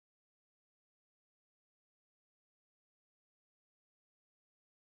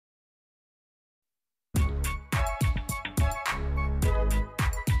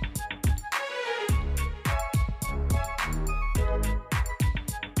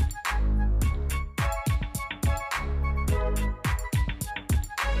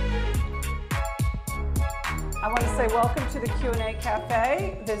I want to say welcome to the Q A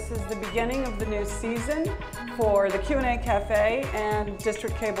Café. This is the beginning of the new season for the Q A Café and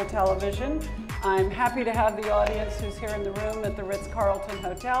District Cable Television. I'm happy to have the audience who's here in the room at the Ritz-Carlton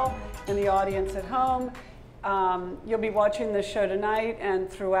Hotel and the audience at home. You'll be watching this show tonight and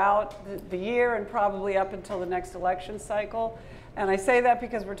throughout the year and probably up until the next election cycle. And I say that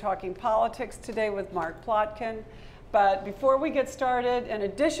because we're talking politics today with Mark Plotkin. But before we get started, in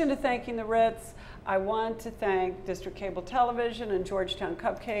addition to thanking the Ritz, I want to thank District Cable Television and Georgetown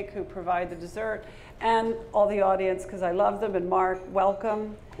Cupcake, who provide the dessert, and all the audience, because I love them. And Mark,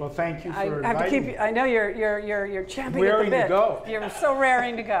 welcome. Well, thank you for inviting me. I know you're champing at the bit. Raring to go. You're so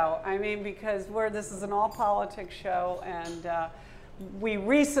raring to go. I mean, because this is an all politics show, and we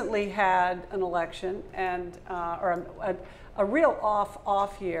recently had an election, and a real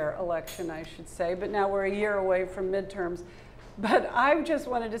off year election, I should say. But now we're a year away from midterms. But I just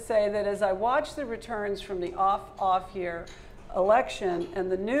wanted to say that as I watched the returns from the off year election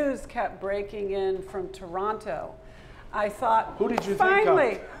and the news kept breaking in from Toronto, I thought, who did you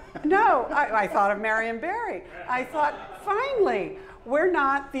finally, think of? No, I thought of Marion Barry. I thought, finally, we're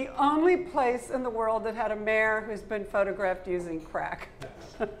not the only place in the world that had a mayor who's been photographed using crack.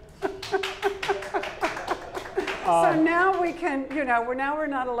 So now we can, we're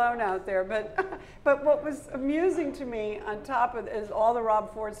not alone out there. But what was amusing to me, on top of is all the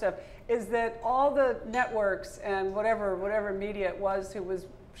Rob Ford stuff, is that all the networks and whatever media it was who was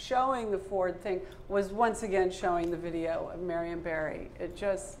showing the Ford thing was once again showing the video of Marion Barry. It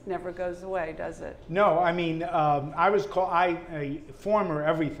just never goes away, does it? No, I mean, I was a former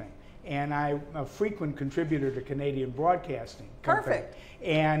everything. And I'm a frequent contributor to Canadian Broadcasting. Perfect.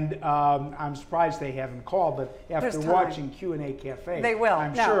 And I'm surprised they haven't called, but after watching Q A Café, they will.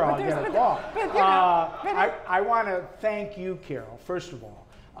 I'm sure I'll get a call. I want to thank you, Carol, first of all,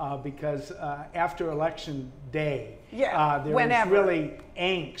 because after Election Day, there was really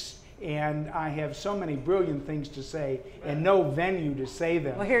angst. And I have so many brilliant things to say and no venue to say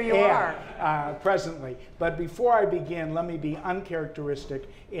them. Well, here you are. Presently. But before I begin, let me be uncharacteristic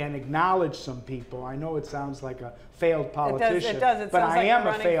and acknowledge some people. I know it sounds like a failed politician, it does. It but sounds I like am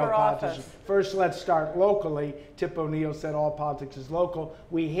you're a failed for politician. office. First, let's start locally. Tip O'Neill said all politics is local.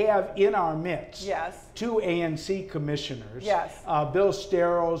 We have in our midst two ANC commissioners. Bill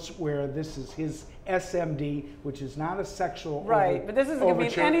Sterles, where this is his SMD, which is not a sexual but this isn't going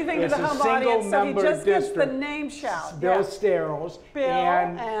to mean anything to the home audience, so he just gets the name shout. Bill Sterles.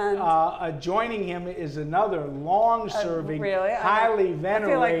 And joining him is another long-serving, highly venerated, I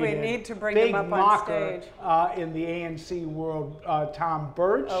feel like we need to bring big him up mocker on stage. in the ANC world, Tom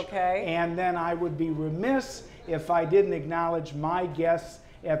Birch. And then I would be remiss if I didn't acknowledge my guests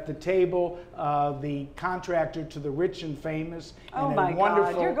at the table, the contractor to the rich and famous, and a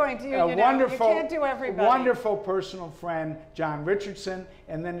wonderful, you're going to, you can't do everybody. Wonderful personal friend, John Richardson,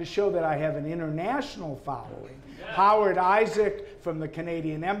 and then to show that I have an international following, Howard Isaac from the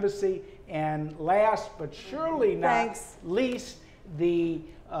Canadian Embassy, and last but surely not least, the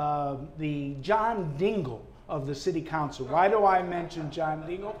John Dingell of the City Council. Why do I mention John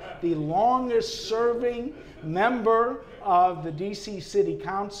Dingell? The longest serving member of the DC City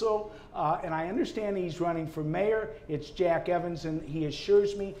Council, and I understand he's running for mayor. It's Jack Evans, and he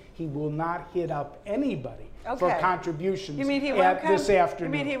assures me he will not hit up anybody for contributions this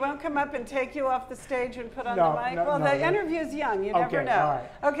afternoon. You mean he won't come up and take you off the stage and put on the mic? The interview's young, you never know. All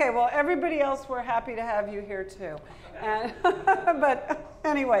right. Okay, well, everybody else, we're happy to have you here too. And but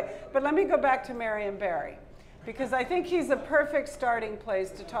anyway, let me go back to Marion Barry, because I think he's a perfect starting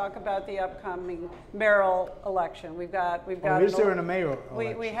place to talk about the upcoming mayoral election. We've got. Is there a mayoral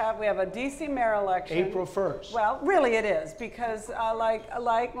election? We have a DC mayor election. April 1st. Well, really it is, because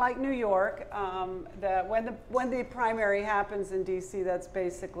like New York, when the primary happens in DC, that's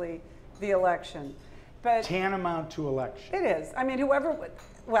basically the election. But tantamount to election. It is. I mean, whoever would.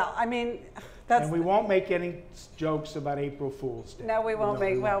 Well, I mean. And we won't make any jokes about April Fool's Day. No, we won't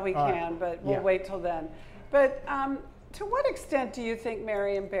make. Well, we can, but we'll wait till then. But to what extent do you think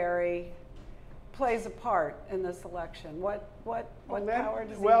Marion Barry plays a part in this election? What power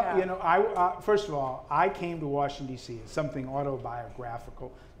does he have? First of all, I came to Washington, D.C. It's something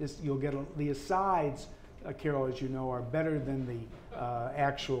autobiographical. You'll get the asides, Carol, as you know, are better than the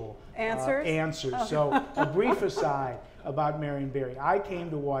actual answers. So a brief aside about Marion Barry. I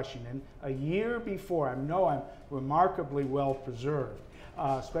came to Washington a year before. I know I'm remarkably well preserved.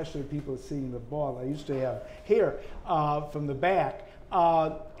 Especially people seeing the ball. I used to have hair from the back.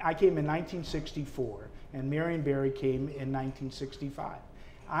 I came in 1964, and Marion Barry came in 1965.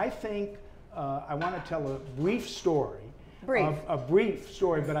 I think I want to tell a brief story. A brief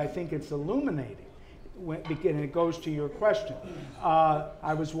story, but I think it's illuminating. and it goes to your question.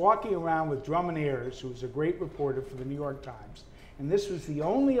 I was walking around with Drummond Ayers, who was a great reporter for the New York Times, and this was the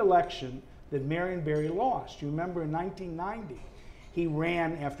only election that Marion Barry lost. You remember in 1990, he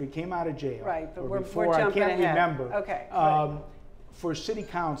ran after he came out of jail. Right, but or we're before, jumping I can't ahead. remember. Okay. Right. For city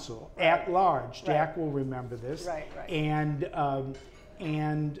council at large. Right. Jack will remember this. Right, right. And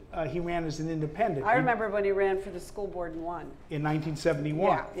he ran as an independent. I remember when he ran for the school board and won. In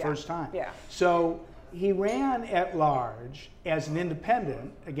 1971, Yeah, first time. Yeah. So he ran at large as an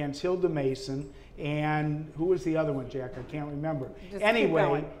independent against Hilda Mason and who was the other one, Jack? I can't remember. Just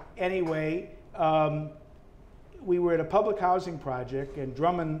Anyway, we were at a public housing project, and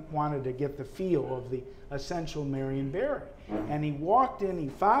Drummond wanted to get the feel of the essential Marion Barry. And he walked in, he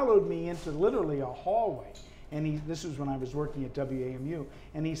followed me into literally a hallway. And this was when I was working at WAMU.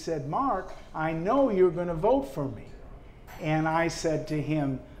 And he said, Mark, I know you're going to vote for me. And I said to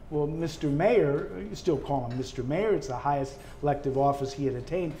him, well, Mr. Mayor, you still call him Mr. Mayor, it's the highest elective office he had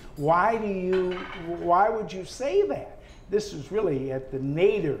attained. Why would you say that? This was really at the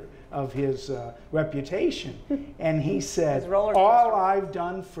nadir of his reputation. And he said, all I've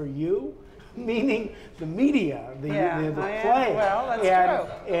done for you, meaning the media, the play. Well,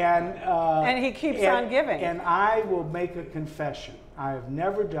 that's true. And he keeps on giving. And I will make a confession. I have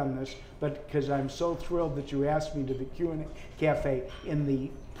never done this, but because I'm so thrilled that you asked me to the Q A Café, in the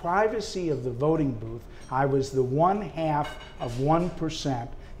privacy of the voting booth, I was the 0.5%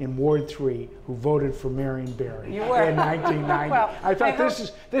 in Ward 3 who voted for Marion Barry in 1990. Well, I thought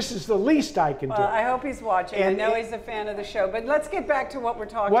this is the least I can do. I hope he's watching. And I know he's a fan of the show. But let's get back to what we're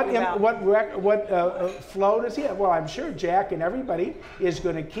talking about. What flow does he have? Well, I'm sure Jack and everybody is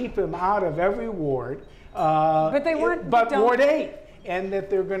going to keep him out of every ward. But they weren't. But Ward 8. And that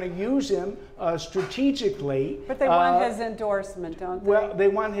they're going to use him strategically. But they want his endorsement, don't they? Well, they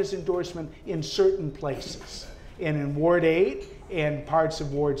want his endorsement in certain places. And in Ward 8, and parts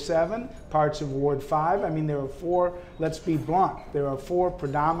of Ward 7, parts of Ward 5. I mean, there are 4, let's be blunt, there are 4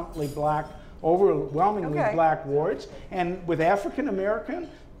 predominantly black, overwhelmingly black wards. And with African American,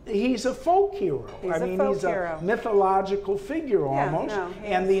 he's a folk hero. He's a mythological figure almost,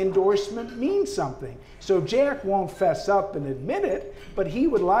 and the endorsement means something. So Jack won't fess up and admit it, but he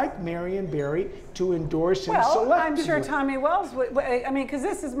would like Marion Barry to endorse him selectively. Well, I'm sure Tommy Wells would, I mean, because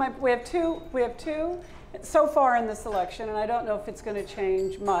this is we have two so far in this election, and I don't know if it's going to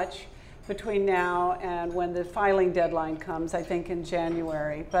change much between now and when the filing deadline comes, I think in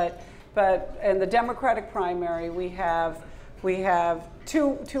January. But in the Democratic primary, we have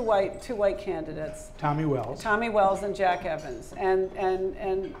two white candidates. Tommy Wells and Jack Evans. And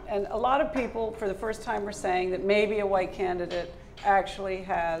a lot of people for the first time are saying that maybe a white candidate actually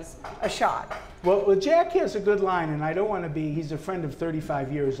has a shot. Well, Jack has a good line, and I don't want to he's a friend of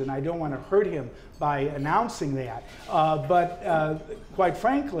 35 years, and I don't want to hurt him by announcing that. But quite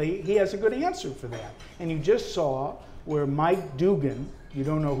frankly, he has a good answer for that. And you just saw where Mike Dugan, you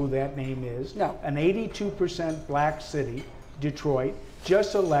don't know who that name is, an 82% black city, Detroit,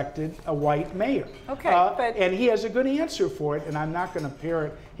 just elected a white mayor. Okay, and he has a good answer for it, and I'm not going to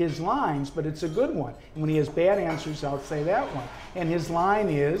parrot his lines, but it's a good one. And when he has bad answers, I'll say that one. And his line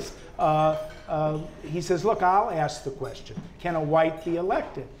is, he says, look, I'll ask the question, can a white be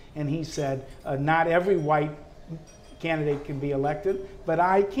elected? And he said, not every white candidate can be elected, but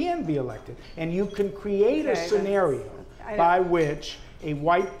I can be elected. And you can create a scenario by which a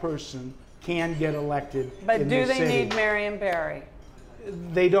white person can get elected. But in do the they city. need Marion Barry?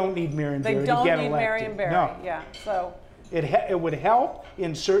 They don't need Marion Barry to get elected. They don't need Marion Barry. No. Yeah. So it would help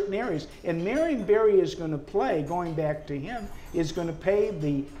in certain areas. And Marion Barry is going to play, going back to him, is going to play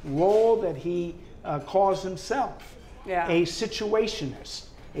the role that he calls himself, a situationist,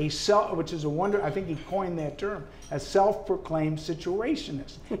 which is a wonder. I think he coined that term, a self-proclaimed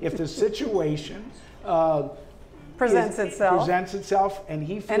situationist. If the situation presents itself, and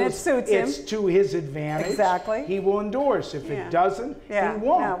he feels it's to his advantage, he will endorse. If it doesn't, he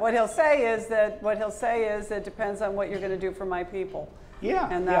won't. Now, what he'll say is that it depends on what you're going to do for my people.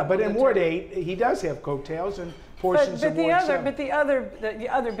 But in Ward 8, he does have coattails and portions of Ward 7. But the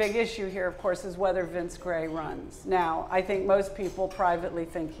other big issue here, of course, is whether Vince Gray runs. Now, I think most people privately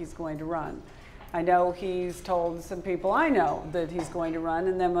think he's going to run. I know he's told some people I know that he's going to run,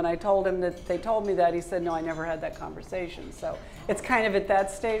 and then when I told him that they told me that, he said, no, I never had that conversation. So it's kind of at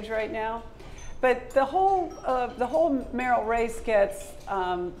that stage right now. But the whole mayoral race gets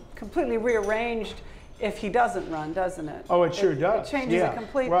completely rearranged if he doesn't run, doesn't it? Oh, it sure does. It changes it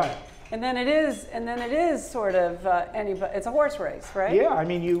completely. Right. And then it is sort of it's a horse race, right? Yeah, I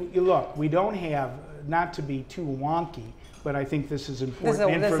mean, you look, we don't have, not to be too wonky, but I think this is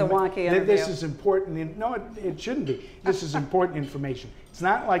important. This is a wonky interview. This is important. No, it shouldn't be. This is important information. It's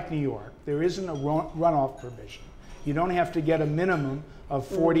not like New York. There isn't a runoff provision. You don't have to get a minimum of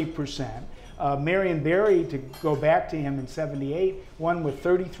 40%. Marion Barry, to go back to him in '78, won with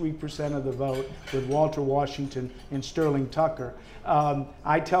 33% of the vote with Walter Washington and Sterling Tucker.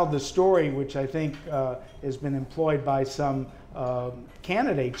 I tell the story, which I think has been employed by some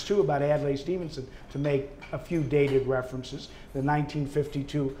candidates too, about Adlai Stevenson, to make a few dated references. The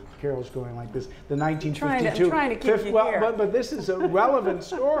 1952, Carol's going like this, the 1952. I'm trying to keep you here. But this is a relevant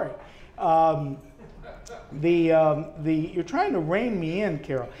story. You're trying to rein me in,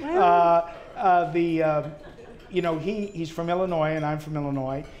 Carol. You know, he's from Illinois and I'm from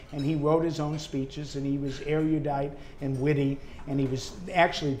Illinois, and he wrote his own speeches, and he was erudite and witty, and he was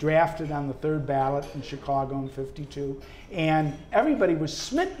actually drafted on the 3rd ballot in Chicago in '52, and everybody was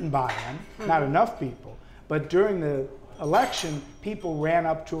smitten by him, not enough people, but during the election, people ran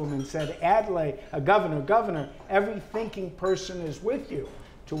up to him and said, Adlai, Governor, every thinking person is with you.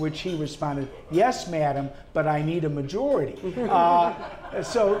 To which he responded, yes, madam, but I need a majority.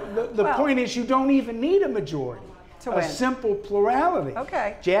 So the point is, you don't even need a majorty. To win. Simple plurality.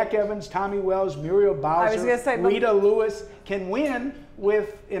 Okay. Jack Evans, Tommy Wells, Muriel Bowser, Rita Lewis can win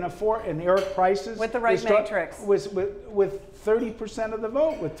and Eric Price's. With the right matrix. With 30% of the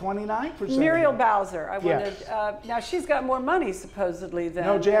vote, with 29%. Muriel Bowser, I wanted, Yes. Now she's got more money supposedly than.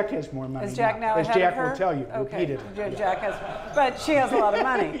 No, Jack has more money. Is Jack now as ahead Jack of her? will tell you, Okay. repeatedly. Jack has, but she has a lot of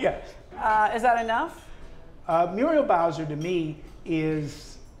money. Yes. Is that enough? Muriel Bowser, to me,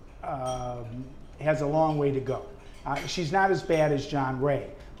 has a long way to go. She's not as bad as John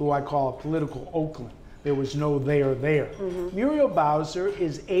Ray, who I call a political Oakland. There was no there. Muriel Bowser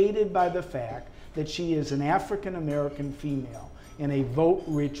is aided by the fact that she is an African-American female in a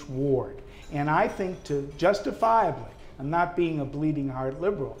vote-rich ward. And I think justifiably, I'm not being a bleeding heart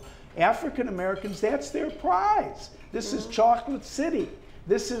liberal, African-Americans, that's their prize. This is Chocolate City.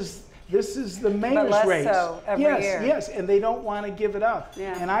 This is the mayor's but less race. So every year. Yes, and they don't want to give it up.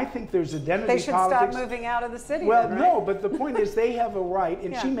 Yeah. And I think there's identity politics. They should politics. stop moving out of the city. Well, then, right? no, but the point is they have a right,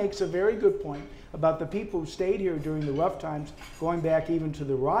 and she makes a very good point about the people who stayed here during the rough times, going back even to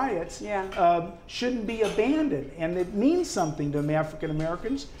the riots, shouldn't be abandoned. And it means something to African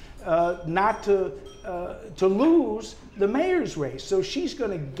Americans not to lose the mayor's race. So she's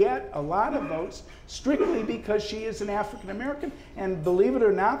going to get a lot of votes strictly because she is an African American. And believe it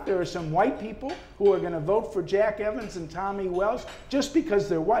or not, there are some white people who are going to vote for Jack Evans and Tommy Wells just because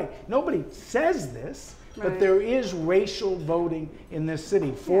they're white. Nobody says this, but there is racial voting in this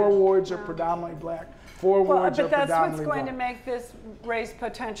city. 4 wards are predominantly black. 4 wards are predominantly But that's what's going black. to make this race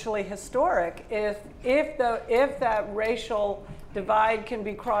potentially historic. If that racial divide can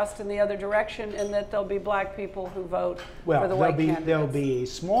be crossed in the other direction, and that there'll be black people who vote for the white candidates. There'll be a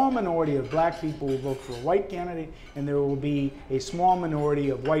small minority of black people who vote for a white candidate, and there will be a small minority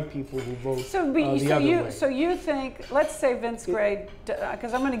of white people who vote the other way. So you think, let's say Vince Gray,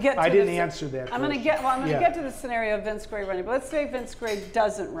 because I'm going to get to I didn't answer that I'm going to get to the scenario of Vince Gray running, but let's say Vince Gray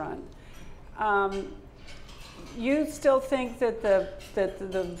doesn't run. You still think that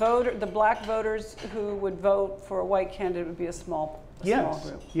the black voters who would vote for a white candidate would be a small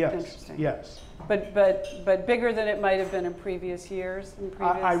group? Yes. Interesting. Yes. But bigger than it might have been in previous years.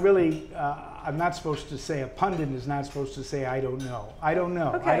 I'm not supposed to say. A pundit is not supposed to say I don't know. I don't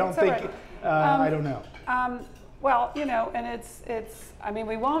know. Okay, I don't think. Right. I don't know. Well, you know, and I mean,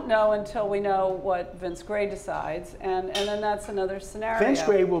 we won't know until we know what Vince Gray decides, and then that's another scenario. Vince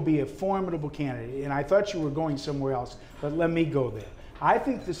Gray will be a formidable candidate, and I thought you were going somewhere else, but let me go there. I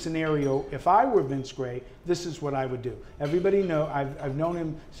think the scenario, if I were Vince Gray, this is what I would do. Everybody know, I've known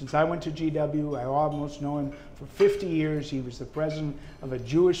him since I went to GW. I almost know him for 50 years. He was the president of a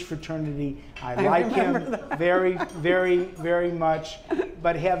Jewish fraternity. I like him very, very, very much.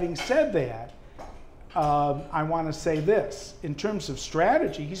 But having said that, I want to say this. In terms of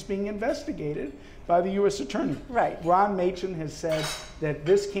strategy, he's being investigated by the U.S. Attorney. Right. Ron Machen has said that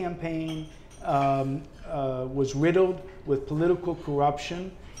this campaign was riddled with political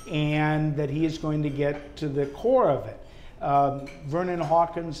corruption and that he is going to get to the core of it. Vernon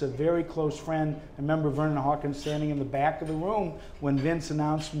Hawkins, a very close friend, I remember Vernon Hawkins standing in the back of the room when Vince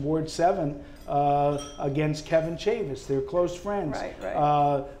announced Ward 7 against Kevin Chavis. They're close friends.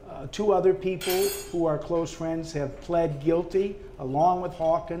 Right. 2 other people who are close friends have pled guilty along with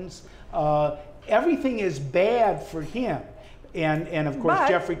Hawkins. Everything is bad for him. And of course,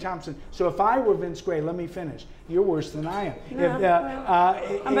 Jeffrey Thompson. So if I were Vince Gray, let me finish. You're worse than I am.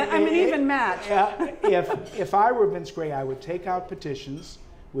 I'm an even match. If I were Vince Gray, I would take out petitions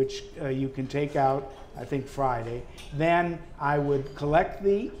which you can take out, I think, Friday. Then I would collect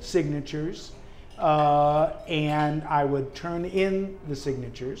the signatures, and I would turn in the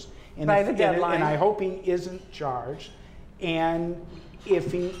signatures. And by the deadline. And I hope he isn't charged. And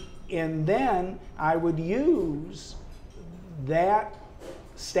then I would use that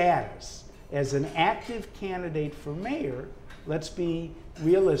status as an active candidate for mayor, let's be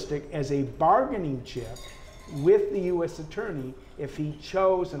realistic, as a bargaining chip with the U.S. Attorney if he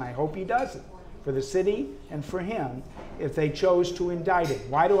chose, and I hope he doesn't, for the city and for him, if they chose to indict him.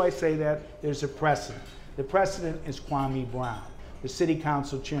 Why do I say that? There's a precedent. The precedent is Kwame Brown, the city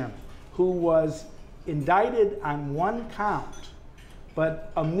council chairman, who was indicted on one count,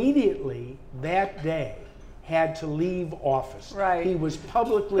 but immediately that day had to leave office. Right. He was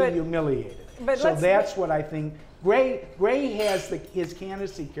publicly humiliated. So that's what I think. Gray has his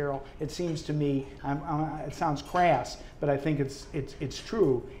candidacy, Carol, it seems to me, it sounds crass, but I think it's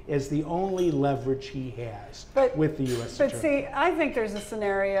true, is the only leverage he has with the U.S. Attorney. But see, I think there's a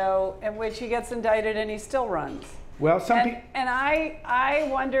scenario in which he gets indicted and he still runs. Well, some people... And I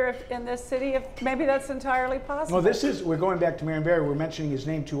wonder if in this city, if maybe that's entirely possible. Well, we're going back to Marion Barry, we're mentioning his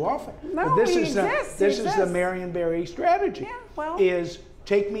name too often. No, but this he is exists. This is the Marion Barry strategy, yeah, well, is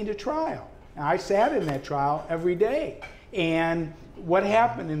take me to trial. I sat in that trial every day. And what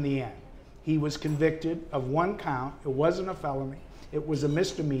happened in the end? He was convicted of one count. It wasn't a felony. It was a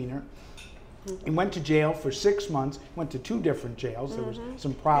misdemeanor. He went to jail for 6 months, went to 2 different jails. There was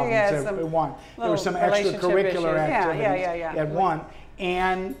some problems at one. There were some extracurricular activities at one.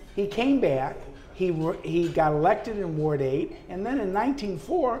 And he came back. He got elected in Ward 8. And then in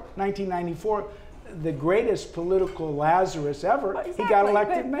 1994, the greatest political Lazarus ever, exactly. He got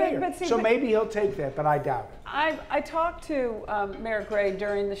elected mayor. But see, so maybe he'll take that, but I doubt it. I talked to Mayor Gray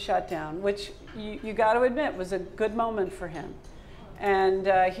during the shutdown, which you got to admit was a good moment for him.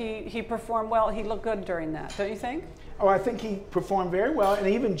 And he performed well. He looked good during that, don't you think? Oh, I think he performed very well. And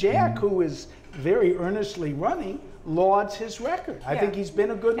even Jack, who is very earnestly running, lauds his record. I think he's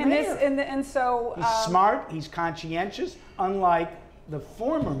been a good mayor. And so he's smart, he's conscientious, unlike the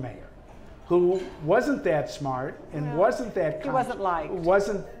former mayor, who wasn't that smart and wasn't that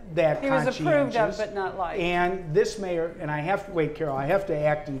wasn't that he conscientious. He was approved of, but not liked. And this mayor, and I have to, wait, Carol, I have to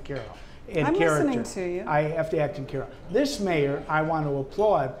act in Carol. I'm listening to you. I have to act in Carol. This mayor, I want to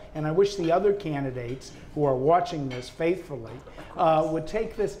applaud, and I wish the other candidates who are watching this faithfully would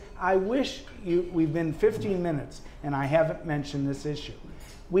take this. I wish we've been 15 minutes, and I haven't mentioned this issue.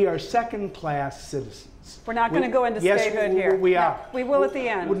 We are second-class citizens. We're not going to go into statehood here. We are. We will at the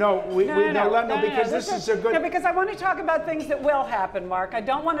end. No, because this is a good... No, because I want to talk about things that will happen, Mark. I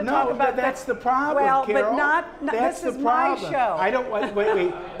don't want to talk about... No, that's the problem, well, Carol. But this is my show. I don't want...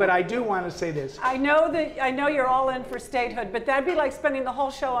 Wait, but I do want to say this. I know you're all in for statehood, but that'd be like spending the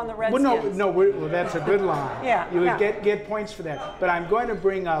whole show on the Redskins. Well, that's a good line. You would get points for that. But I'm going to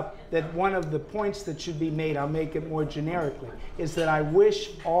bring up that one of the points that should be made, I'll make it more generically, is that I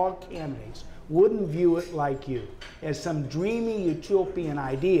wish all candidates wouldn't view it like you, as some dreamy utopian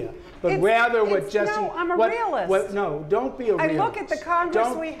idea, but rather what Jesse... No, I'm a realist. No, don't be a realist. I look at the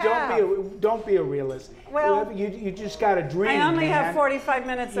Congress we have. Don't be a realist. Well, you just got to dream. I only have 45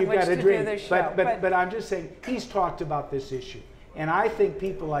 minutes in which to do this show. But I'm just saying, he's talked about this issue. And I think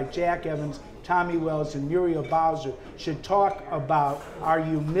people like Jack Evans, Tommy Wells, and Muriel Bowser should talk about our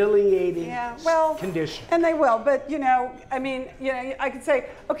humiliating condition. And they will, but I mean, I could say,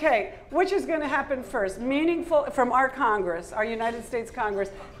 okay, which is going to happen first? Meaningful, from our Congress, our United States Congress,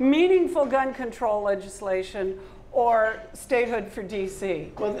 meaningful gun control legislation or statehood for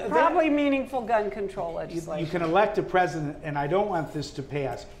D.C.? Well, probably meaningful gun control legislation. You can elect a president, and I don't want this to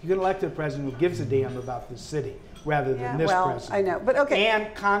pass, you can elect a president who gives a damn about the city, rather than this president. I know, but okay.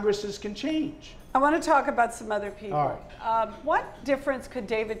 And Congresses can change. I want to talk about some other people. All right. What difference could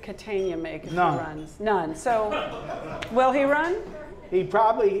David Catania make if None. he runs? None. So, will he run? He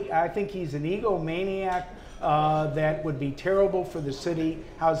probably, I think he's an egomaniac that would be terrible for the city.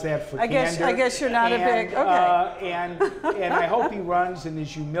 How's that for candor? I guess you're not a big, okay. And I hope he runs and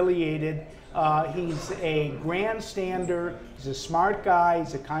is humiliated. He's a grandstander. He's a smart guy.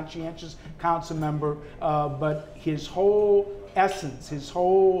 He's a conscientious council member. But his whole essence, his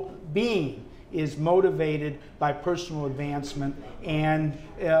whole being is motivated by personal advancement. And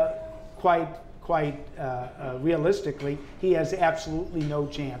quite realistically, he has absolutely no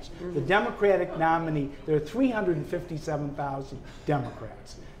chance. Mm-hmm. The Democratic nominee, there are 357,000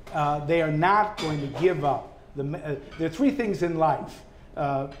 Democrats. They are not going to give up. There are 3 things in life.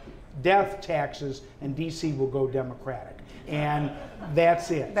 Death, taxes, and D.C. will go Democratic. And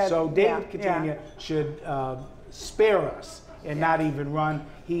that's it. So David Catania should spare us and not even run.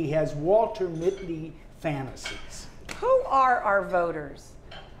 He has Walter Mitty fantasies. Who are our voters?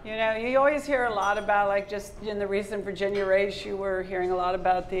 You know, you always hear a lot about, like just in the recent Virginia race, you were hearing a lot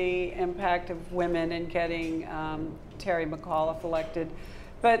about the impact of women in getting Terry McAuliffe elected.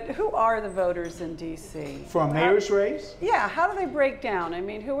 But who are the voters in D.C.? For a mayor's race? Yeah, how do they break down? I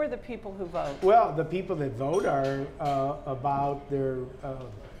mean, who are the people who vote? Well, the people that vote are about their,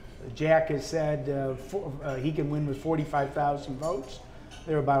 Jack has said he can win with 45,000 votes.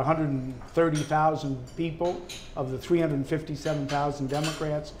 There are about 130,000 people of the 357,000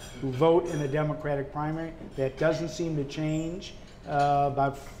 Democrats who vote in a Democratic primary. That doesn't seem to change.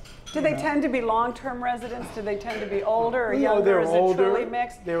 Do they tend to be long-term residents? Do they tend to be older or younger? They're Is older. it truly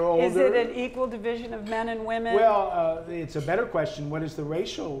mixed? They're older. Is it an equal division of men and women? Well, it's a better question. What is the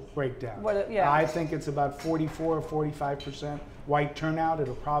racial breakdown? Yeah. I think it's about 44 or 45% white turnout.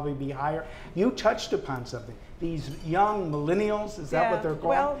 It'll probably be higher. You touched upon something. These young millennials, is that what they're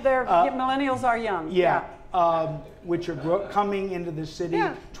called? Well, millennials are young. Yeah. Which are coming into the city,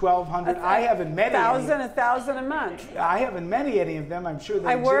 Yeah. 1,200. I haven't met any. 1,000 a month. I haven't met any of them. I'm sure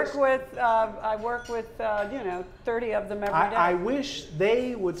they exist. I work with you know, 30 of them every day. I wish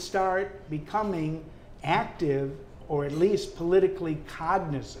they would start becoming active, or at least politically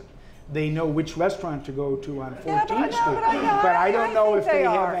cognizant. They know which restaurant to go to on 14th Street. But I don't know if they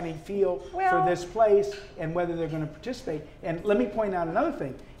have any feel for this place and whether they're going to participate. And let me point out another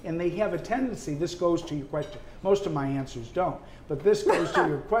thing. And they have a tendency, this goes to your question. Most of my answers don't, but this goes to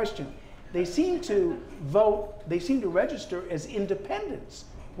your question. They seem to vote, they seem to register as independents,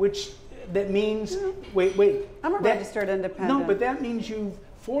 which that means, wait. I'm a registered independent. No, but that means you've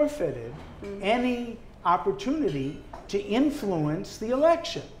forfeited any opportunity to influence the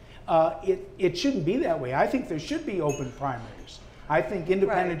election. It shouldn't be that way. I think there should be open primaries. I think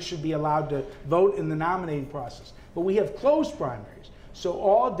independents should be allowed to vote in the nominating process. But we have closed primaries. So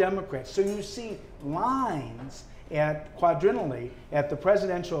all Democrats, so you see lines quadrennially at the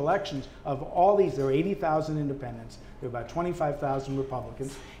presidential elections of all these. There are 80,000 independents. There are about 25,000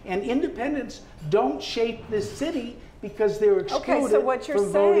 Republicans. And independents don't shape this city because they're excluded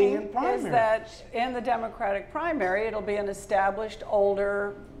from voting in primaries. Is that in the Democratic primary, it'll be an established,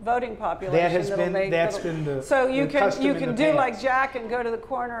 older voting population. That's been the So you custom in can the do past. like Jack and go to the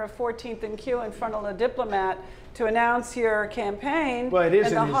corner of 14th and Q in front of the Diplomat to announce your campaign. Well, it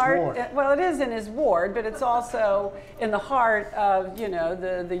is in his ward. Well, it is in his ward, but it's also in the heart of, you know,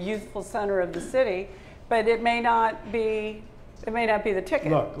 the youthful center of the city. But it may not be. It may not be the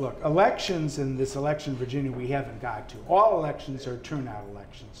ticket. Look, elections in this election in Virginia we haven't got to. All elections are turnout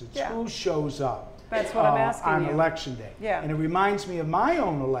elections. It's who shows up. That's what I'm asking on you. election day. Yeah. And it reminds me of my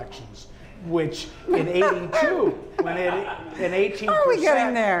own elections, which in '82, when in 18%. How are we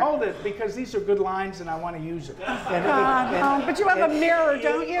getting there? Hold it, because these are good lines and I want to use it. But you have a mirror,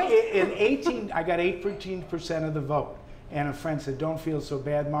 don't you? In 18, I got 18% of the vote. And a friend said, "Don't feel so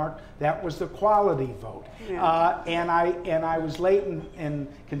bad, Mark. That was the quality vote." Yeah. And I was late in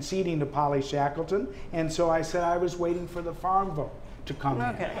conceding to Polly Shackleton, and so I said I was waiting for the farm vote to come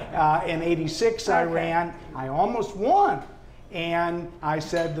in. In '86, I ran. I almost won, and I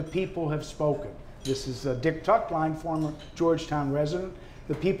said, "The people have spoken." This is Dick Tuckline, former Georgetown resident.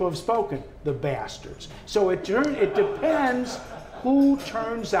 The people have spoken. The bastards. So it depends who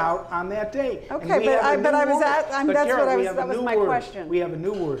turns out on that day. Okay, that was my question. We have a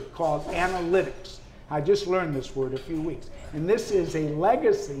new word called analytics. I just learned this word a few weeks. And this is a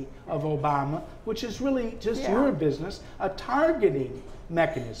legacy of Obama, which is really just your business, a targeting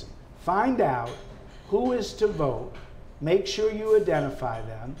mechanism. Find out who is to vote, make sure you identify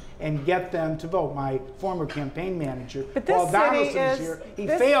them, and get them to vote. My former campaign manager, Paul Donaldson, is here. He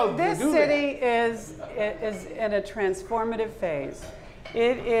failed to do that. This city is in a transformative phase.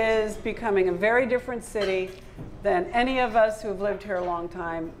 It is becoming a very different city than any of us who have lived here a long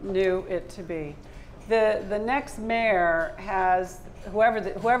time knew it to be. The next mayor has,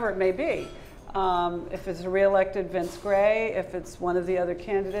 whoever it may be, if it's a re-elected Vince Gray, if it's one of the other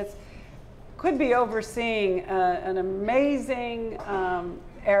candidates, could be overseeing an amazing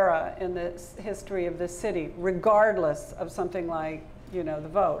era in the history of this city, regardless of something like, you know, the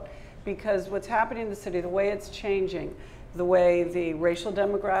vote. Because what's happening in the city, the way it's changing, the way the racial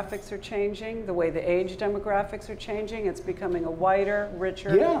demographics are changing, the way the age demographics are changing, it's becoming a whiter,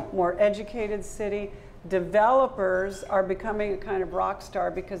 richer, more educated city. Developers are becoming a kind of rock star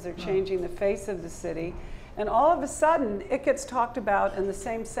because they're changing the face of the city. and all of a sudden it gets talked about in the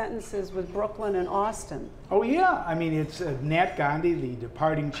same sentences with Brooklyn and Austin. Oh yeah, I mean, it's Nat Gandhi, the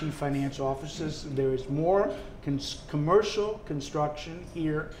departing chief financial officer. There is more commercial construction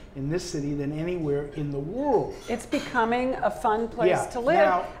here in this city than anywhere in the world. It's becoming a fun place to live,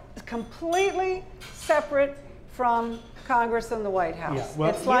 now, completely separate from Congress and the White House. Yeah, well,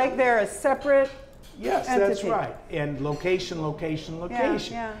 it's like they're a separate entity. That's right. And location, location,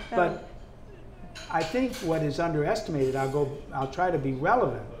 location. Yeah, but I think what is underestimated, I'll try to be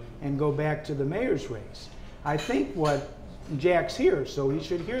relevant and go back to the mayor's race. I think what Jack's here, so he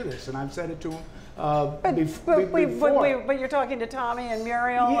should hear this, and I've said it to him before. But you're talking to Tommy and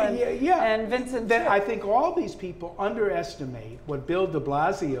Muriel and Vincent. I think all these people underestimate what Bill de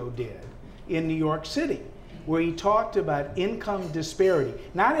Blasio did in New York City, where he talked about income disparity.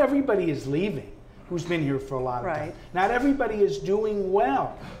 Not everybody is leaving who's been here for a lot of time. Not everybody is doing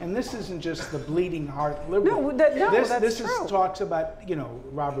well. And this isn't just the bleeding heart liberal. This talks about, you know,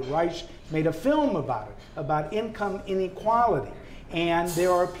 Robert Reich made a film about it, about income inequality. And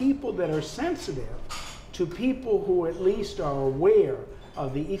there are people that are sensitive to people who at least are aware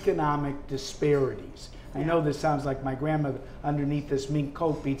of the economic disparities. I know this sounds like my grandmother underneath this mink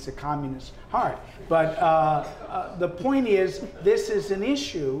coat beats a communist heart, but the point is, this is an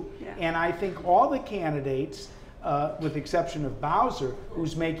issue, and I think all the candidates, with the exception of Bowser,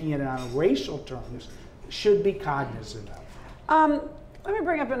 who's making it on racial terms, should be cognizant of. Let me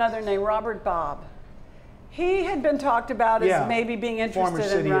bring up another name, Robert Bobb. He had been talked about as maybe being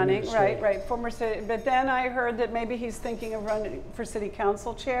interested in running, right, former city. But then I heard that maybe he's thinking of running for city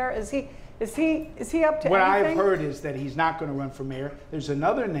council chair. Is he up to what anything? I've heard is that he's not going to run for mayor. There's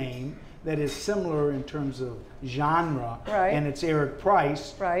another name that is similar in terms of genre, and it's Eric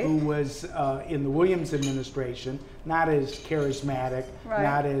Price, who was in the Williams administration, not as charismatic,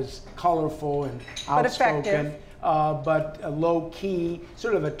 not as colorful and outspoken, but low-key,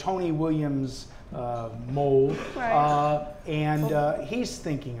 sort of a Tony Williams mold, and he's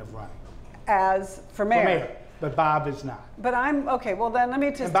thinking of running. For mayor. But Bob is not. But I'm, okay, well then let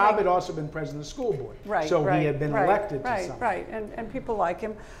me just And Bob had also been president of the school board. So he had been elected to something. And people like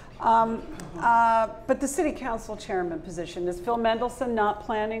him. But the city council chairman position, is Phil Mendelson not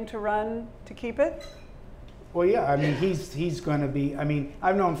planning to run to keep it? Well, yeah, I mean, he's going to be, I mean,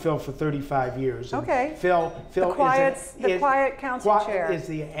 I've known Phil for 35 years. Okay. Phil the quiet council chair. Is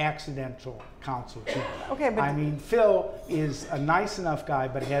the accidental council chair. Okay, but I mean, Phil is a nice enough guy,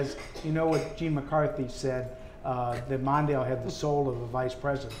 but has, you know what Gene McCarthy said, that Mondale had the soul of a vice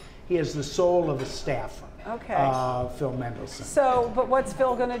president. He has the soul of a staffer. Okay. Phil Mendelson. So, but what's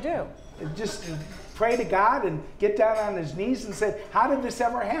Phil going to do? Just pray to God and get down on his knees and say, how did this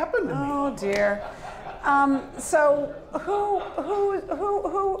ever happen to me? Oh dear. So who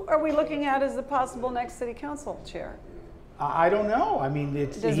are we looking at as the possible next city council chair? I don't know. I mean,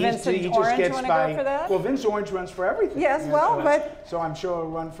 Does Vincent Orange want to go for that? Well, Vince Orange runs for everything. Yes, so I'm sure he'll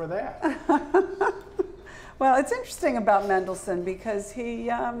run for that. Well, it's interesting about Mendelson because he,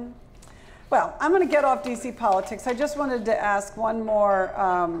 well, I'm going to get off DC politics. I just wanted to ask one more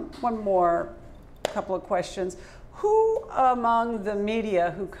couple of questions. Who among the media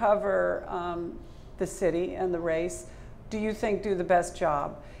who cover the city and the race do you think do the best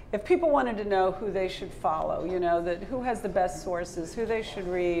job? If people wanted to know who they should follow, you know, that who has the best sources, who they should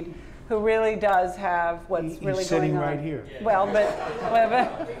read, who really does have what's really going on. Right here. Well,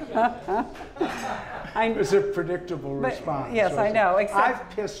 It's a predictable response. Yes, I know. I've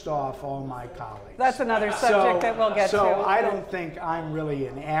pissed off all my colleagues. That's another subject that we'll get to. So I don't think I'm really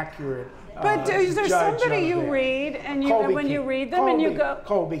an accurate But is there somebody you read and when you read them and you go...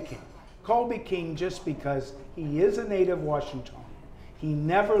 Colby King. Colby King, just because he is a native Washingtonian. He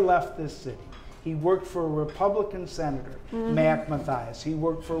never left this city. He worked for a Republican senator, Mac Mathias. He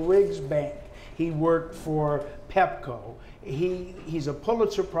worked for Riggs Bank. He worked for Pepco. He's a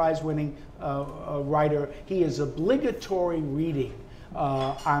Pulitzer Prize winning writer. He is obligatory reading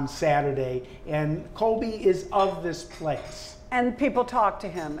on Saturday, and Colby is of this place. And people talk to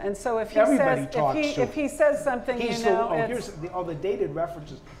him, and so if he if he says something, here's all the dated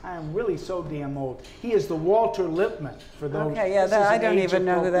references. I am really so damn old. He is the Walter Lippmann for those. Okay, yeah, I don't even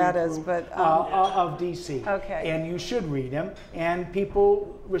know who that is, but of DC. Okay, and you should read him, and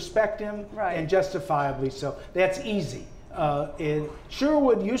people respect him, and justifiably so. That's easy.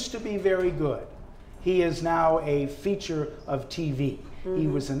 Sherwood used to be very good. He is now a feature of TV. He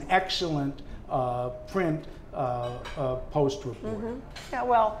was an excellent print post-report. Yeah,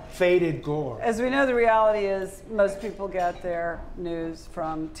 well, Faded glory. as we know, the reality is most people get their news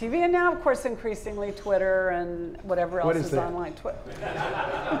from TV, and now, of course, increasingly Twitter and whatever else is online.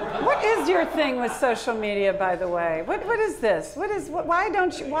 What is your thing with social media, by the way? What is this? Why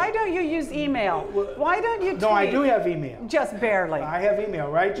don't you use email? Why don't you tweet? No, I do have email. Just barely. I have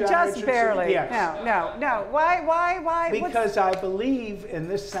email, right, John Just Richardson? barely. Yes. No. Why? Because I believe, and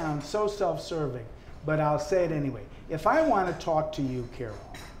this sounds so self-serving, but I'll say it anyway. If I want to talk to you, Carol,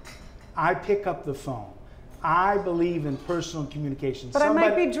 I pick up the phone. I believe in personal communication. But I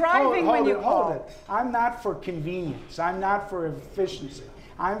might be driving when you call. Hold it. I'm not for convenience. I'm not for efficiency.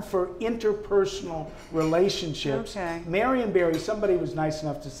 I'm for interpersonal relationships. Okay. Marion Barry, somebody was nice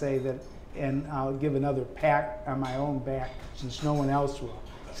enough to say that, and I'll give another pat on my own back since no one else will,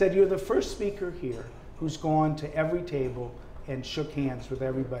 said you're the first speaker here who's gone to every table and shook hands with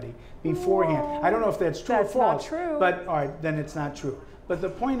everybody beforehand. I don't know if that's true or false. That's not true. But all right, then it's not true. But the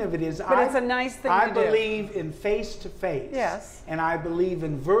point of it is, it's a nice thing to do. I believe in face-to-face. Yes. And I believe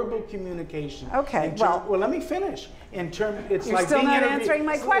in verbal communication. Okay. Well, let me finish. It's You're like still being not interviewed. answering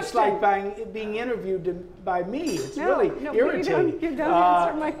my It's like question. being interviewed by me. It's No, really no, irritating. you don't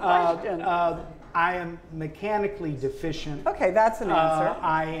answer my question. I am mechanically deficient. Okay, that's an answer.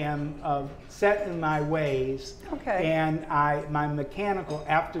 I am set in my ways. Okay. And my mechanical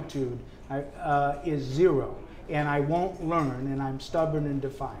aptitude is zero. And I won't learn, and I'm stubborn and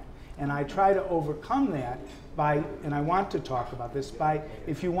defiant. And I try to overcome that by, and I want to talk about this, by,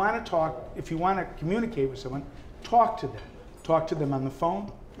 if you want to communicate with someone, talk to them. Talk to them on the phone,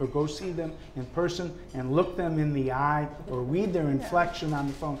 or go see them in person and look them in the eye, or read their inflection on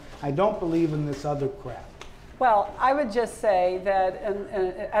the phone. I don't believe in this other crap. Well, I would just say that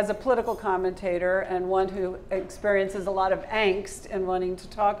as a political commentator and one who experiences a lot of angst in wanting to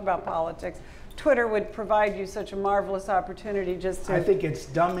talk about politics, Twitter would provide you such a marvelous opportunity just to... I think it's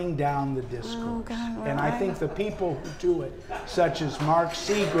dumbing down the discourse. Oh, God, well, and I think the people who do it, such as Mark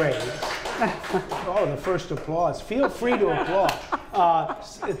Seagraves, oh, the first applause. Feel free to applaud.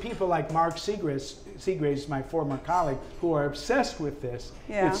 People like Mark Seagraves, my former colleague, who are obsessed with this.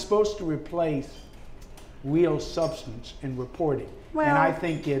 Yeah. It's supposed to replace real substance in reporting. Well, and I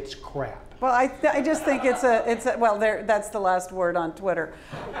think it's crap. Well, I just think that's the last word on Twitter.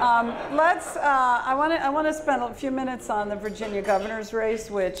 I want to spend a few minutes on the Virginia governor's race,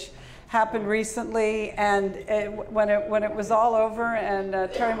 which happened recently, and when it was all over and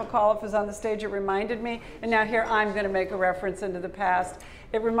Terry McAuliffe was on the stage, it reminded me, and now here I'm going to make a reference into the past.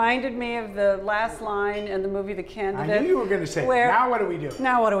 It reminded me of the last line in the movie The Candidate. I knew you were going to say, now what do we do?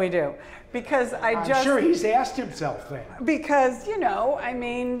 Now what do we do? Because I'm sure he's asked himself that. Because, you know, I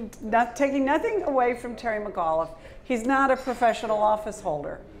mean, taking nothing away from Terry McAuliffe, he's not a professional office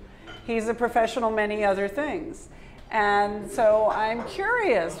holder. He's a professional many other things. And so I'm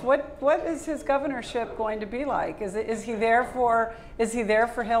curious, what is his governorship going to be like? Is he there for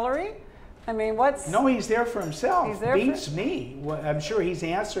Hillary? I mean, No, he's there for himself. He's there Beats me. I'm sure he's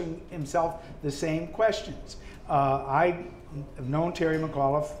answering himself the same questions. I have known Terry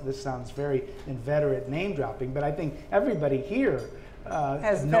McAuliffe. This sounds very inveterate name dropping, but I think everybody here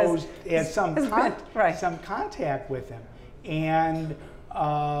has some contact with him. And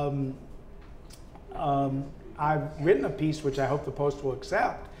I've written a piece, which I hope the Post will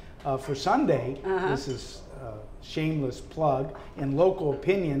accept, for Sunday. This is shameless plug, in Local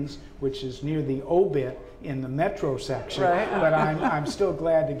Opinions, which is near the obit in the Metro section. Right. But I'm still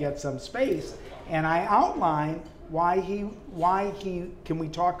glad to get some space. And I outline why he, can we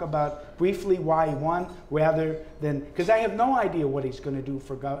talk about briefly why he won, rather than, because I have no idea what he's going to do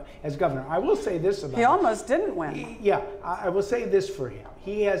as governor. I will say this about him. He almost didn't win. Yeah, I will say this for him.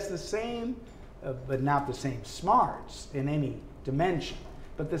 He has the same, but not the same smarts in any dimension,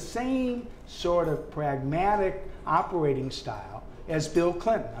 but the same sort of pragmatic operating style as Bill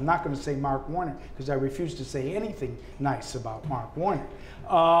Clinton. I'm not going to say Mark Warner, because I refuse to say anything nice about Mark Warner.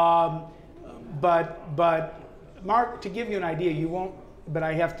 But Mark, to give you an idea, you won't, but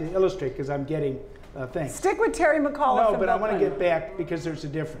I have to illustrate because I'm getting things. Stick with Terry McAuliffe. No, but I want to get back because there's a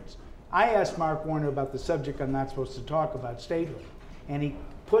difference. I asked Mark Warner about the subject I'm not supposed to talk about, statehood, and he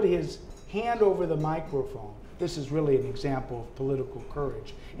put his hand over the microphone. This is really an example of political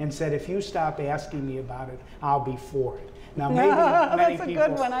courage, and said, if you stop asking me about it, I'll be for it. Now, maybe many that's a people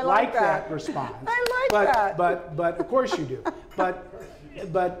good one. I like that response. I like that. But of course you do.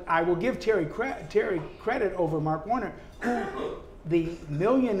 But I will give Terry credit over Mark Warner, who the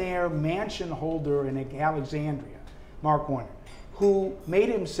millionaire mansion holder in Alexandria, Mark Warner, who made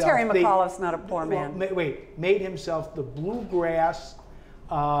himself... Terry McAuliffe's not a poor man. Made himself the bluegrass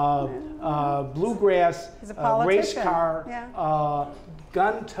bluegrass, race car, yeah.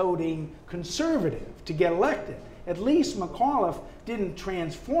 gun-toting conservative to get elected. At least McAuliffe didn't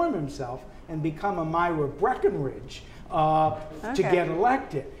transform himself and become a Myra Breckinridge to get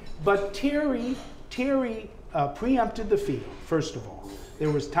elected. But Terry preempted the field, first of all. There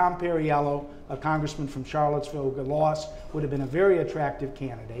was Tom Perriello, a congressman from Charlottesville who lost, would have been a very attractive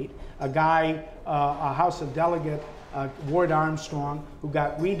candidate. A guy, a House of Delegate, Ward Armstrong, who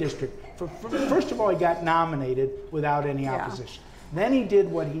got redistricted. First of all, he got nominated without any opposition. Then he did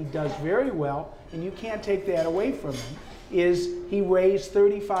what he does very well, and you can't take that away from him, is he raised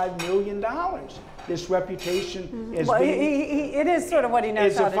 $35 million. This reputation as being... it is sort of what he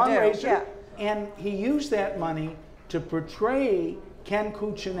knows how to do. As a fundraiser, and he used that money to portray Ken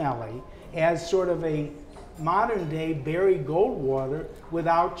Cuccinelli as sort of a modern-day Barry Goldwater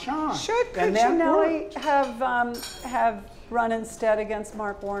without charm. Should Cuccinelli have run instead against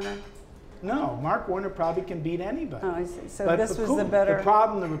Mark Warner? No, Mark Warner probably can beat anybody. Oh, I see. So but this was the better... The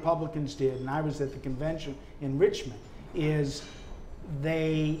problem the Republicans did, and I was at the convention in Richmond, is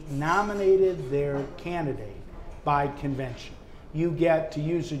they nominated their candidate by convention. You get, to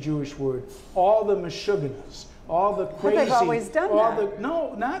use a Jewish word, all the meshuggahs, all the crazy... But they've always done that.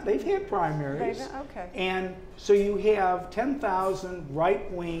 No, they've had primaries. Okay. And so you have 10,000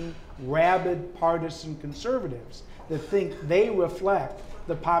 right-wing, rabid, partisan conservatives that think they reflect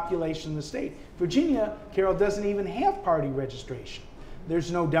the population of the state. Virginia, Carol, doesn't even have party registration.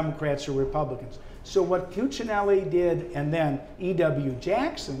 There's no Democrats or Republicans. So what Cuccinelli did, and then E.W.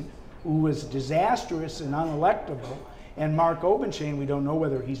 Jackson, who was disastrous and unelectable, and Mark Obenshain, we don't know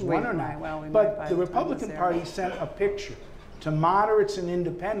whether he's won or not, but the Republican Party sent a picture to moderates and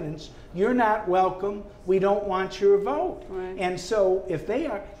independents: you're not welcome, we don't want your vote. Right. And so if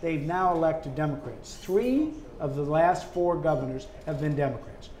they've now elected Democrats. 3 of the last 4 governors have been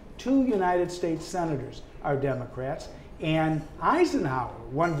Democrats. 2 United States senators are Democrats, and Eisenhower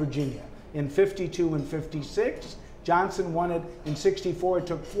won Virginia in 52 and 56. Johnson won it in 64. It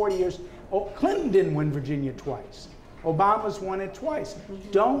took 40 years. Clinton didn't win Virginia twice. Obama's won it twice.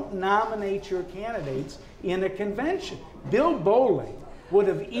 Don't nominate your candidates in a convention. Bill Bowling would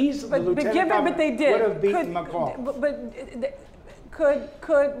have easily, but they did. Would have beaten McCall.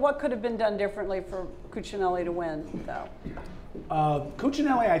 What could have been done differently for Cuccinelli to win, though?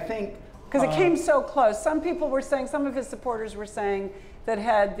 Cuccinelli, I think... Because it came so close. Some people were saying, some of his supporters were saying that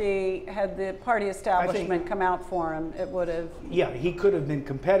had the party establishment come out for him, it would have... Yeah, he could have been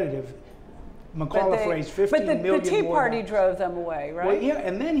competitive. McAuliffe raised $50 million more. But the Tea Party drove them away, right? Well, yeah,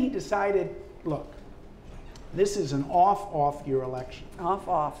 and then he decided, look, this is an off-year election.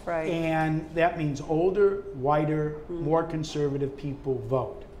 Off, right. And that means older, whiter, more conservative people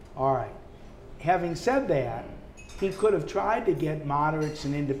vote. All right. Having said that, he could have tried to get moderates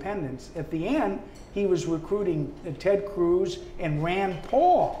and independents. At the end, he was recruiting Ted Cruz and Rand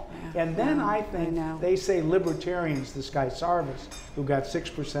Paul. And then I think they say libertarians, this guy Sarvis, who got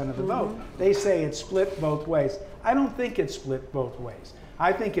 6% of the vote, they say it's split both ways. I don't think it's split both ways.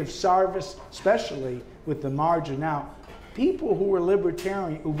 I think if Sarvis, especially with the margin now, people who were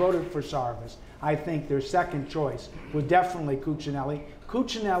libertarian, who voted for Sarvis, I think their second choice was definitely Cuccinelli.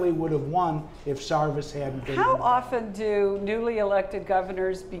 Cuccinelli would have won if Sarvis hadn't been. How often do newly elected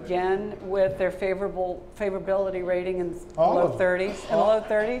governors begin with their favorability rating in the low 30s? In the low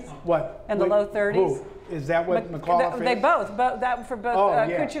 30s? What? In the low 30s? Who? Is that what McAuliffe is? They both that for both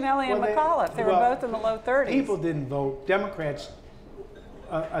Cuccinelli and McAuliffe. They were both in the low 30s. People didn't vote. Democrats,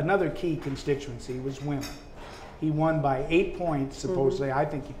 another key constituency was women. He won by 8 points, supposedly. I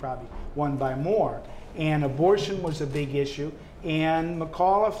think he probably won by more. And abortion was a big issue. And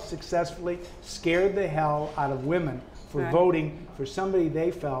McAuliffe successfully scared the hell out of women for voting for somebody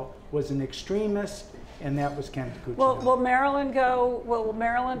they felt was an extremist, and that was Ken Cuccinelli. Will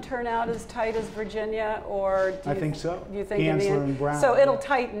Maryland turn out as tight as Virginia, or I think so. You think Gansler and Brown. So it'll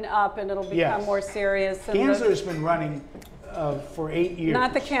tighten up and it'll become more serious. Gansler's been running for 8 years.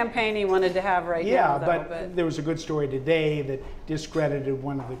 Not the campaign he wanted to have now, though, but there was a good story today that discredited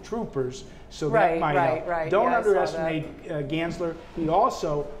one of the troopers. So that might help. Don't underestimate Gansler. He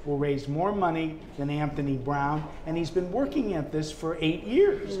also will raise more money than Anthony Brown, and he's been working at this for 8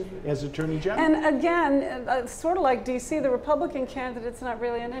 years as Attorney General. And again, sort of like D.C., the Republican candidate's not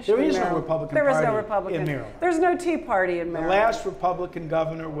really an issue. There is no Republican party in Maryland. There's no Tea Party in Maryland. The last Republican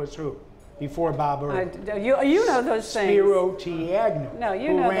governor was who? Before Bob Earl. You know those things. Spiro T. Agnew, no,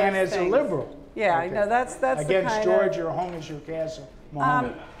 you know who ran those as things. a liberal. Yeah, I know that's against the kind George, your home is your castle.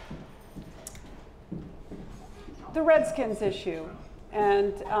 The Redskins issue.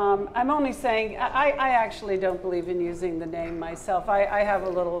 And I'm only saying, I actually don't believe in using the name myself. I have a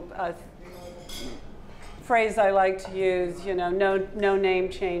little phrase I like to use, you know, no name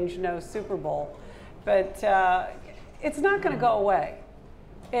change, no Super Bowl. But it's not going to go away.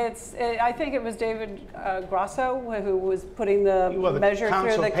 I think it was David Grosso who was putting the measure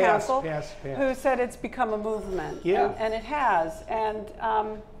through the council, who said it's become a movement. Yeah. And it has. And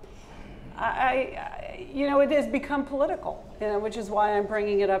you know, it has become political, you know, which is why I'm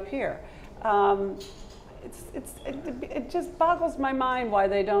bringing it up here. It just boggles my mind why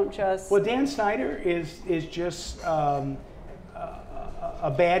they don't just. Well, Dan Snyder is just a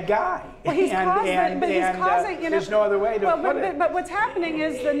bad guy. Well, he's causing, you know. There's no other way to put it. But what's happening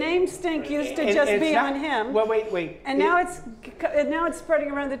is the name stink used to just be on him. Well, wait. And now it's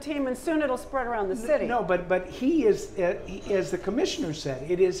spreading around the team, and soon it'll spread around the city. No, but he is, as the commissioner said,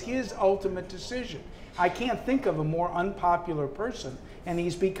 it is his ultimate decision. I can't think of a more unpopular person, and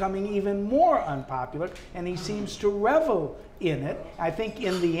he's becoming even more unpopular, and he seems to revel in it. I think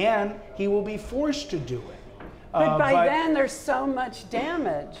in the end, he will be forced to do it. But by then, there's so much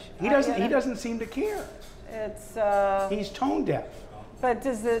damage. He doesn't seem to care. It's he's tone deaf. But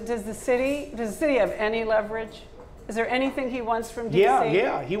does the city have any leverage? Is there anything he wants from DC?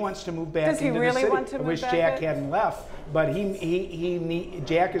 Yeah, he wants to move back into the city. Does he really want to move back? I wish Jack hadn't left, but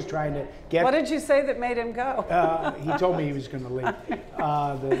Jack is trying to get. What did you say that made him go? He told me he was going to leave.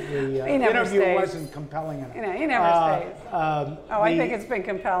 The interview wasn't compelling enough. You know, he never stays. I think it's been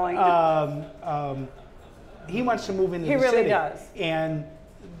compelling. He wants to move into the city. He really does. And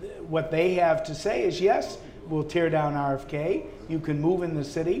what they have to say is, yes, we'll tear down RFK. You can move in the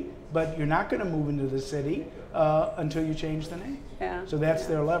city, but you're not going to move into the city until you change the name. Yeah. So that's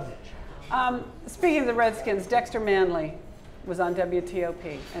their leverage. Speaking of the Redskins, Dexter Manley was on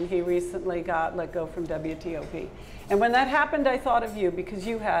WTOP, and he recently got let go from WTOP. And when that happened, I thought of you, because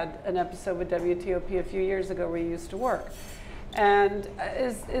you had an episode with WTOP a few years ago where you used to work. And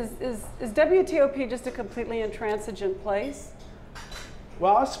is WTOP just a completely intransigent place?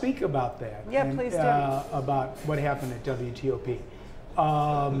 Well, I'll speak about that. Yeah, please do. About what happened at WTOP.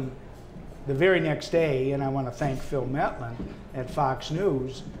 The very next day, and I want to thank Phil Metlin at Fox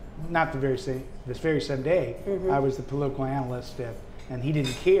News, not this very same day, I was the political analyst and he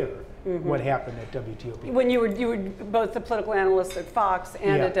didn't care what happened at WTOP. When you were both the political analyst at Fox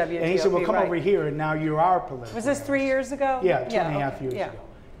and at WTOP, and he said, well, come over here, and now you're our political Was this 3 years ago? Yeah, 2.5 years ago.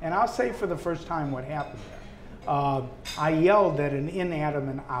 And I'll say for the first time what happened there. I yelled at an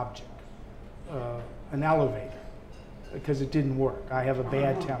inanimate object, an elevator, because it didn't work. I have a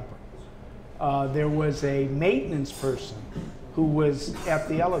bad temper. There was a maintenance person who was at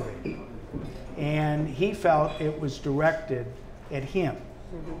the elevator, and he felt it was directed at him.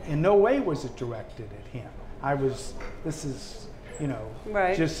 In no way was it directed at him. This is, you know,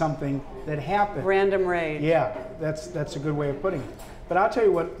 just something that happened. Random rage. Yeah, that's a good way of putting it. But I'll tell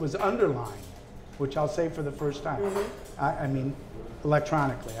you what was underlined, which I'll say for the first time. I mean,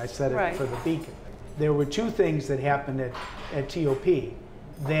 electronically, I said it for the Beacon. There were two things that happened at TOP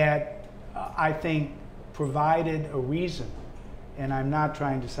that I think provided a reason, and I'm not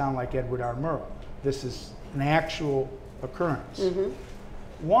trying to sound like Edward R. Murrow. This is an actual occurrence.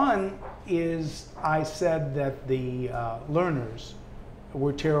 One is I said that the learners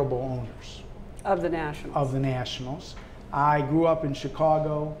were terrible owners. Of the Nationals. Of the Nationals. I grew up in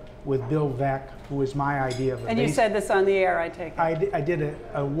Chicago with Bill Veeck, who was my idea of a And you said this on the air, I take it. I did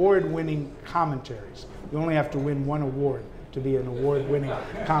award-winning commentaries. You only have to win one award to be an award-winning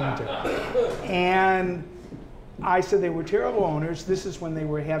commentator. And I said they were terrible owners. This is when they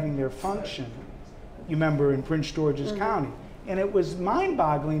were having their function, you remember, in Prince George's County. And it was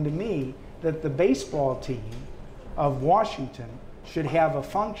mind-boggling to me that the baseball team of Washington should have a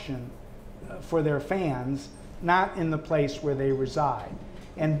function for their fans, not in the place where they reside.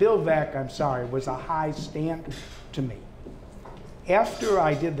 And Bill Veeck, I'm sorry, was a high standard to me. After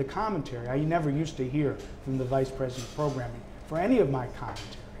I did the commentary, I never used to hear from the vice president of programming for any of my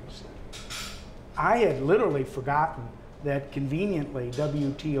commentaries. I had literally forgotten that conveniently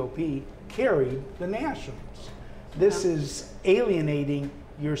WTOP carried the Nationals. This is alienating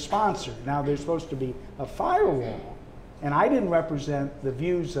your sponsor. Now there's supposed to be a firewall, and I didn't represent the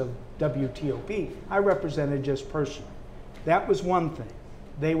views of WTOP. I represented just personally. That was one thing.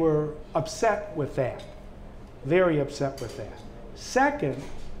 They were upset with that, very upset with that. Second,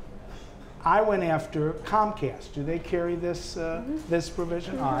 I went after Comcast. Do they carry this this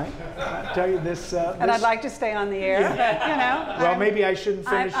provision? All right. I'll tell you this. And I'd like to stay on the air, but you know. Well, maybe I shouldn't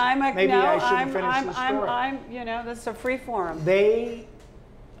finish. Maybe I shouldn't finish the story. You know, this is a free forum. They,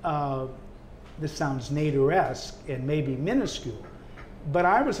 this sounds Nader-esque and maybe minuscule, but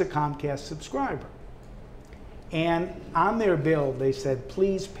I was a Comcast subscriber. And on their bill, they said,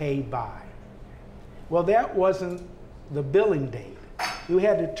 please pay by. Well, that wasn't the billing date. You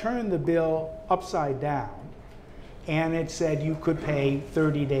had to turn the bill upside down, and it said you could pay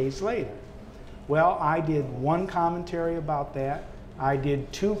 30 days later. Well, I did one commentary about that. I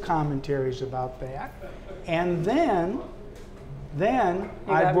did 2 commentaries about that. And then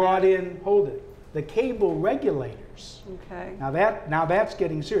I brought in, hold it, the cable regulators. Okay. Now that's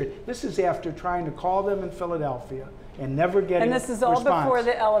getting serious. This is after trying to call them in Philadelphia and never getting a response. And this is all before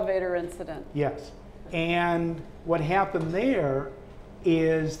the elevator incident. Yes. And what happened there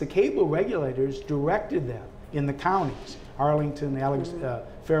is the cable regulators directed them in the counties, Arlington,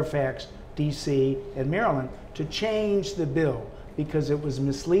 Fairfax, DC, and Maryland, to change the bill because it was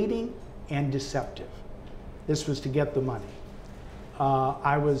misleading and deceptive. This was to get the money.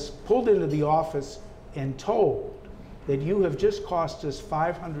 I was pulled into the office and told that you have just cost us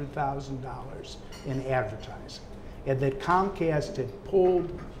 $500,000 in advertising, and that Comcast had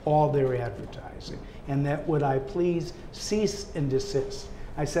pulled all their advertising, and that would I please cease and desist.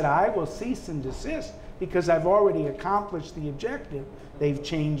 I said, I will cease and desist because I've already accomplished the objective. They've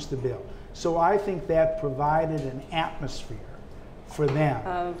changed the bill. So I think that provided an atmosphere for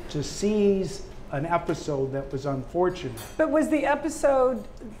them to seize an episode that was unfortunate. But was the episode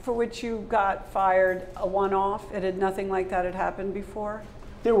for which you got fired a one-off? It had nothing like that had happened before?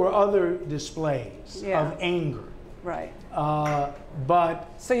 There were other displays of anger. Right. But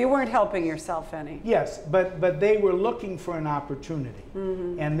so you weren't helping yourself any? Yes, but they were looking for an opportunity.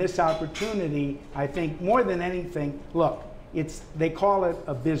 And this opportunity, I think, more than anything, look, they call it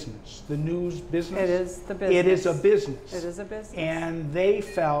a business, the news business. It is the business. It is a business. It is a business. And they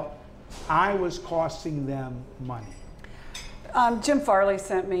felt I was costing them money. Jim Farley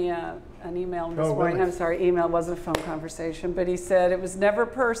sent me an email this morning. Really? I'm sorry, email, it wasn't a phone conversation, but he said it was never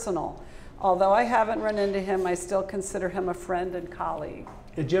personal. Although I haven't run into him, I still consider him a friend and colleague.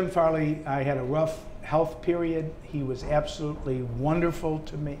 Jim Farley, I had a rough health period. He was absolutely wonderful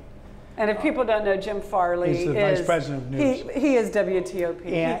to me. And if people don't know, Jim Farley He's the Vice President of News. He is WTOP.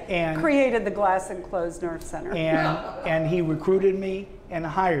 And he created the Glass Enclosed Nerve Center. And he recruited me and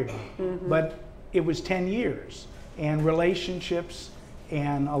hired me. But it was 10 years. And relationships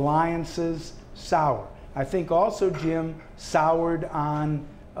and alliances sour. I think also Jim soured on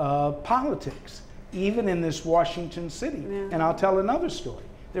politics, even in this Washington city. And I'll tell another story.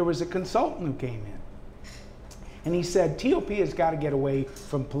 There was a consultant who came in, and he said, TOP has got to get away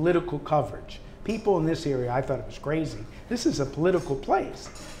from political coverage. People in this area, I thought it was crazy. This is a political place.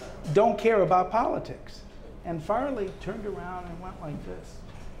 Don't care about politics. And Farley turned around and went like this,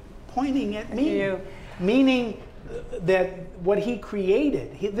 pointing at me, meaning that what he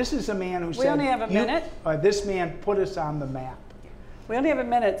created, this is a man who said, we only have a minute. This man put us on the map. We only have a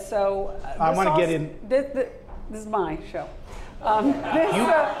minute, so I want to get in. This is my show.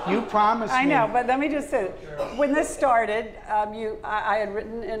 You promised me. I know, but let me just say, when this started, I had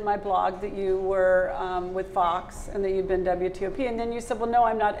written in my blog that you were with Fox and that you'd been WTOP, and then you said, "Well, no,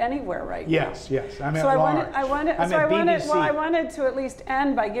 I'm not anywhere right now." Yes, I'm at large. I wanted to at least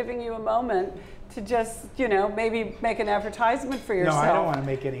end by giving you a moment to just, maybe make an advertisement for yourself. No, I don't want to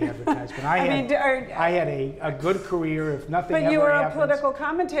make any advertisement. I had a good career, if nothing ever happens. But you were a political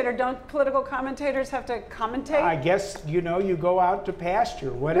commentator. Don't political commentators have to commentate? I guess, you go out to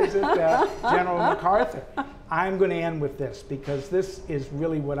pasture. What is it, General MacArthur? I'm going to end with this, because this is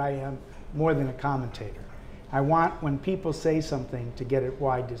really what I am more than a commentator. I want, when people say something, to get it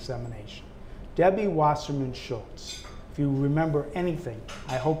wide dissemination. Debbie Wasserman Schultz, if you remember anything,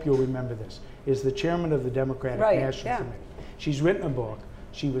 I hope you'll remember this, is the chairman of the Democratic National Committee. She's written a book.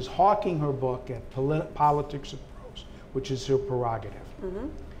 She was hawking her book at Politics of Prose, which is her prerogative.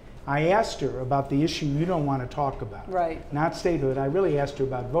 I asked her about the issue you don't want to talk about, not statehood. I really asked her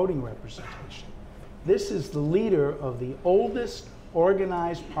about voting representation. This is the leader of the oldest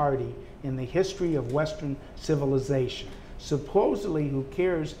organized party in the history of Western civilization, supposedly who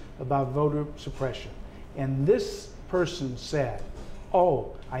cares about voter suppression. And this person said,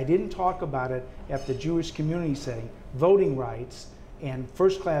 oh, I didn't talk about it at the Jewish community setting, voting rights and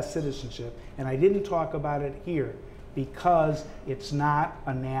first-class citizenship, and I didn't talk about it here because it's not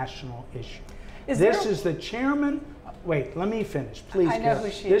a national issue. This is the chairman, wait, let me finish, please. I know who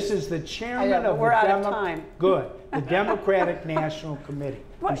she is. This is the chairman of the Democratic National Committee.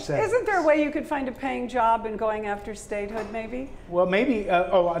 Well, isn't there a way you could find a paying job in going after statehood, maybe? Well, maybe,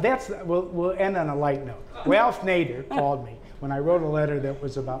 we'll end on a light note. Ralph Nader called me when I wrote a letter that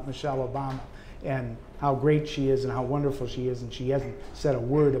was about Michelle Obama and how great she is and how wonderful she is, and she hasn't said a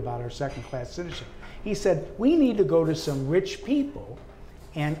word about her second-class citizenship. He said, we need to go to some rich people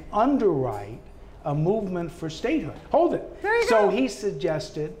and underwrite a movement for statehood. Hold it. There you so go. he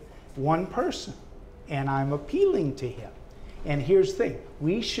suggested one person, and I'm appealing to him. And here's the thing,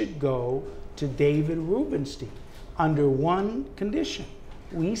 we should go to David Rubenstein under one condition.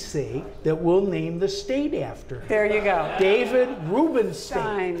 We say that we'll name the state after him. There you go. David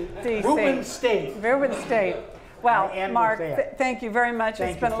Rubenstein. DC. Rubenstein. Rubenstein. Well, Mark, thank you very much.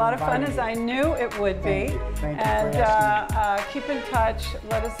 It's been a lot of fun, as I knew it would be. Thank you and keep in touch.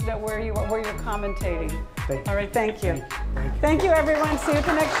 Let us know where you're commentating. All right, thank you. Thank you, everyone. See you at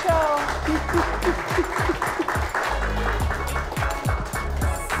the next show.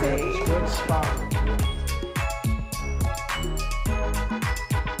 See. Good spot.